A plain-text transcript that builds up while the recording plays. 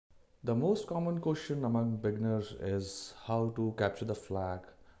The most common question among beginners is how to capture the flag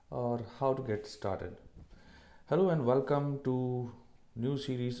or how to get started. Hello and welcome to new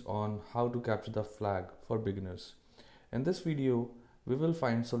series on how to capture the flag for beginners. In this video, we will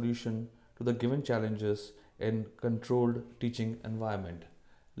find solution to the given challenges in controlled teaching environment.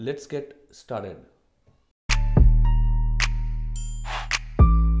 Let's get started.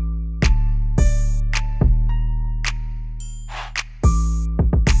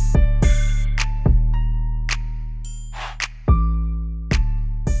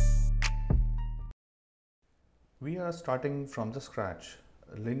 We are starting from the scratch.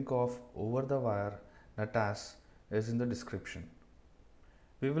 A link of over the wire NATAS is in the description.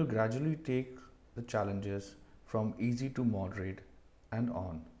 We will gradually take the challenges from easy to moderate and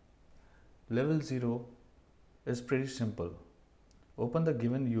on. Level 0 is pretty simple. Open the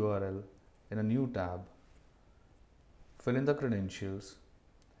given URL in a new tab, fill in the credentials.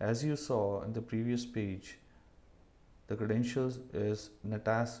 As you saw in the previous page, the credentials is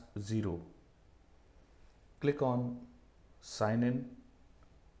NATAS 0. Click on sign in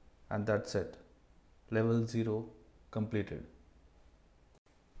and that's it. Level 0 completed.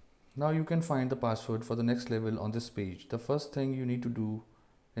 Now you can find the password for the next level on this page. The first thing you need to do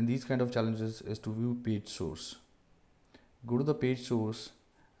in these kind of challenges is to view page source. Go to the page source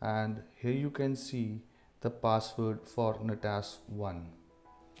and here you can see the password for NATAS 1.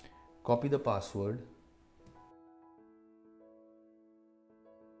 Copy the password.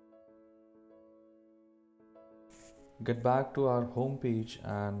 Get back to our home page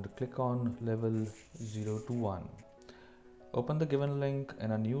and click on level 0 to 1. Open the given link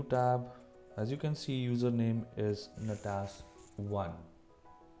in a new tab. As you can see, username is NATAS 1.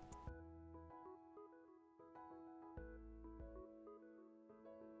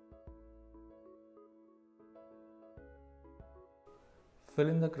 Fill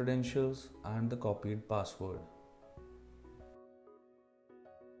in the credentials and the copied password.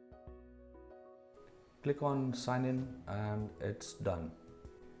 Click on sign in and it's done.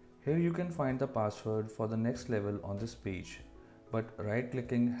 Here you can find the password for the next level on this page, but right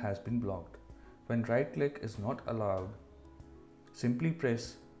clicking has been blocked. When right click is not allowed, simply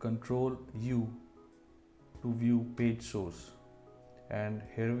press Ctrl U to view page source. And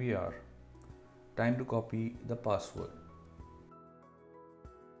here we are. Time to copy the password.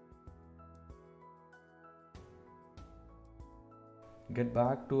 Get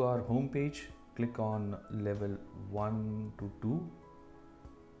back to our home page. Click on level 1 to 2.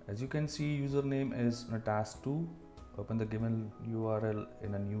 As you can see, username is NATAS2. Open the given URL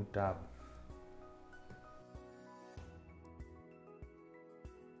in a new tab.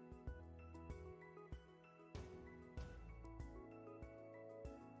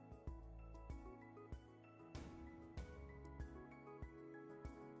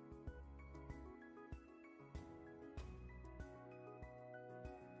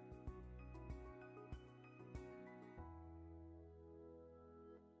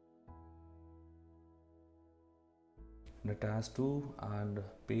 NATAS2 and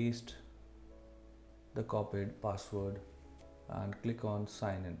paste the copied password and click on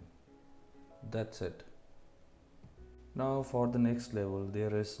sign in. That's it. Now for the next level,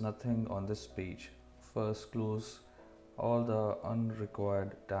 there is nothing on this page. First close all the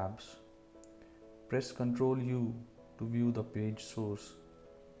unrequired tabs. Press Ctrl U to view the page source.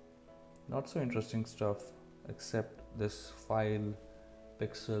 Not so interesting stuff except this file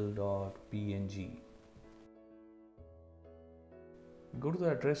pixel.png. Go to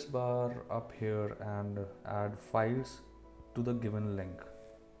the address bar up here and add files to the given link.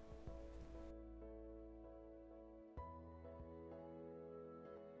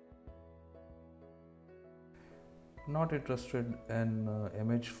 Not interested in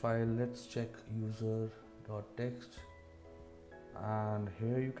image file, let's check user.txt and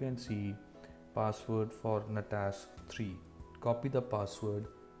here you can see password for NATAS 3. Copy the password.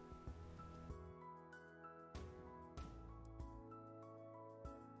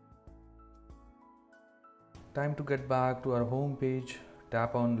 Time to get back to our home page.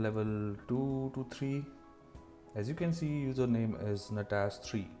 Tap on level 2 to 3. As you can see, username is NATAS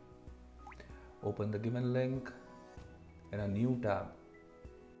 3. Open the given link in a new tab.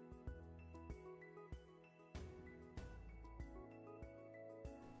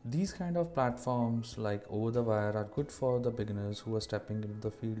 These kind of platforms like over the wire are good for the beginners who are stepping into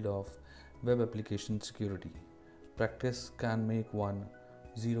the field of web application security. Practice can make one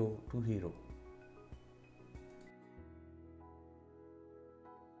zero to hero.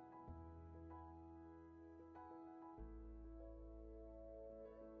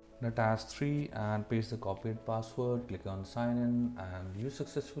 NATAS 3 and paste the copied password, click on sign in and you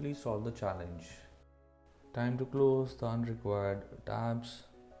successfully solve the challenge. Time to close the unrequired tabs,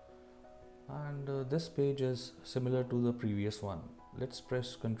 and this page is similar to the previous one. Let's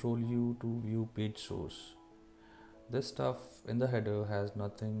press Ctrl U to view page source. This stuff in the header has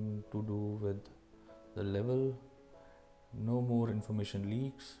nothing to do with the level. No more information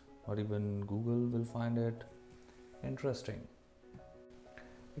leaks, not even Google will find it interesting.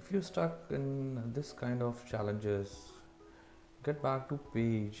 If you're stuck in this kind of challenges, get back to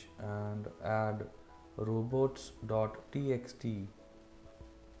page and add robots.txt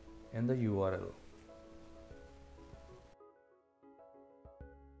in the URL.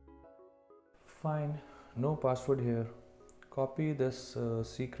 Fine, no password here. Copy this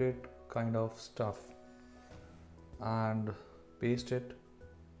secret kind of stuff and paste it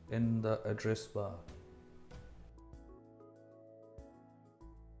in the address bar.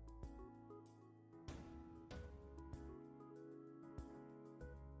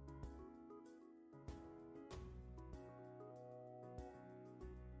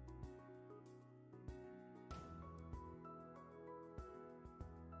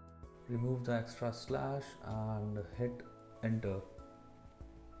 Remove the extra slash and hit enter.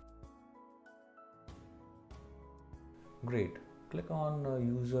 Great. Click on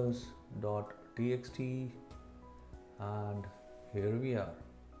users.txt and here we are.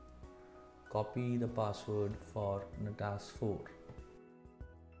 Copy the password for NATAS 4.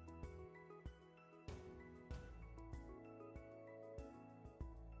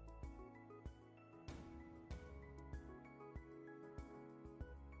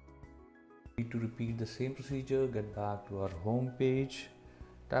 To repeat the same procedure, get back to our home page,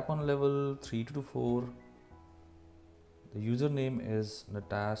 tap on level 3 to 4. The username is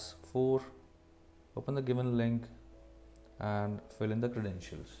NATAS 4. Open the given link and fill in the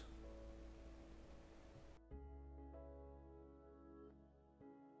credentials.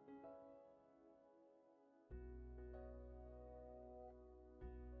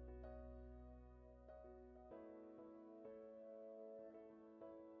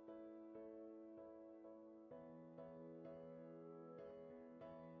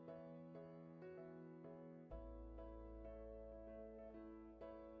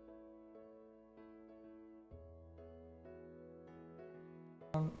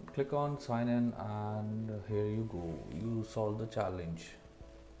 Click on sign in and here you go, you solve the challenge.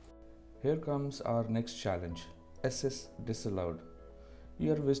 Here comes our next challenge, SS disallowed.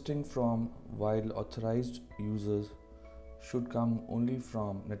 You are visiting from while authorized users should come only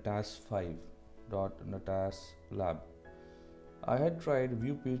from NATAS 5.NATAS lab. I had tried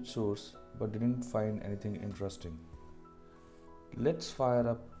view page source but didn't find anything interesting. Let's fire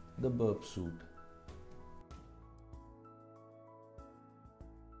up the burp suite.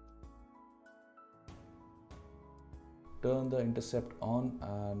 Turn the intercept on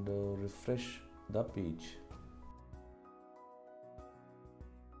and refresh the page.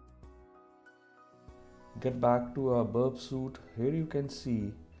 Get back to our burp suite. Here you can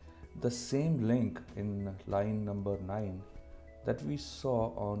see the same link in line number 9 that we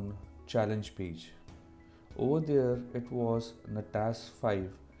saw on challenge page. Over there it was NATAS 5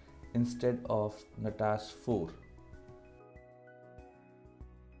 instead of NATAS 4.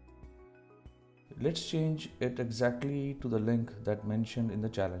 Let's change it exactly to the link that mentioned in the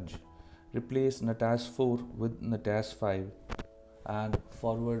challenge. Replace NATAS 4 with NATAS 5 and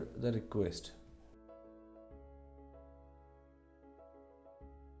forward the request.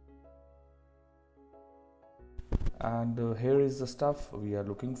 And here is the stuff we are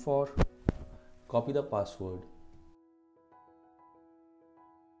looking for. Copy the password.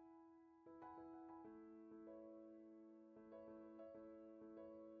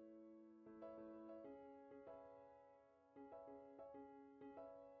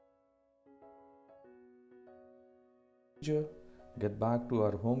 Get back to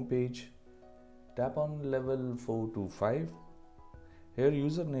our home page, tap on level 4 to 5. Here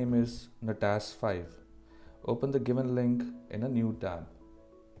username is NATAS 5. Open the given link in a new tab.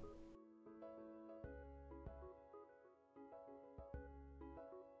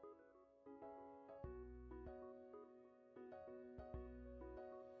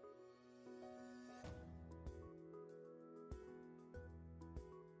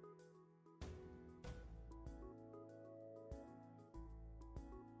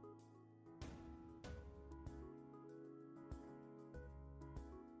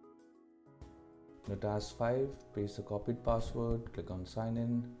 NATAS 5, paste the copied password, click on sign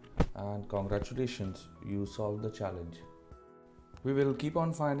in, and congratulations, you solved the challenge. We will keep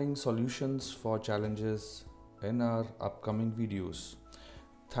on finding solutions for challenges in our upcoming videos.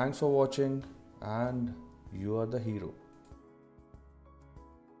 Thanks for watching, and you are the hero.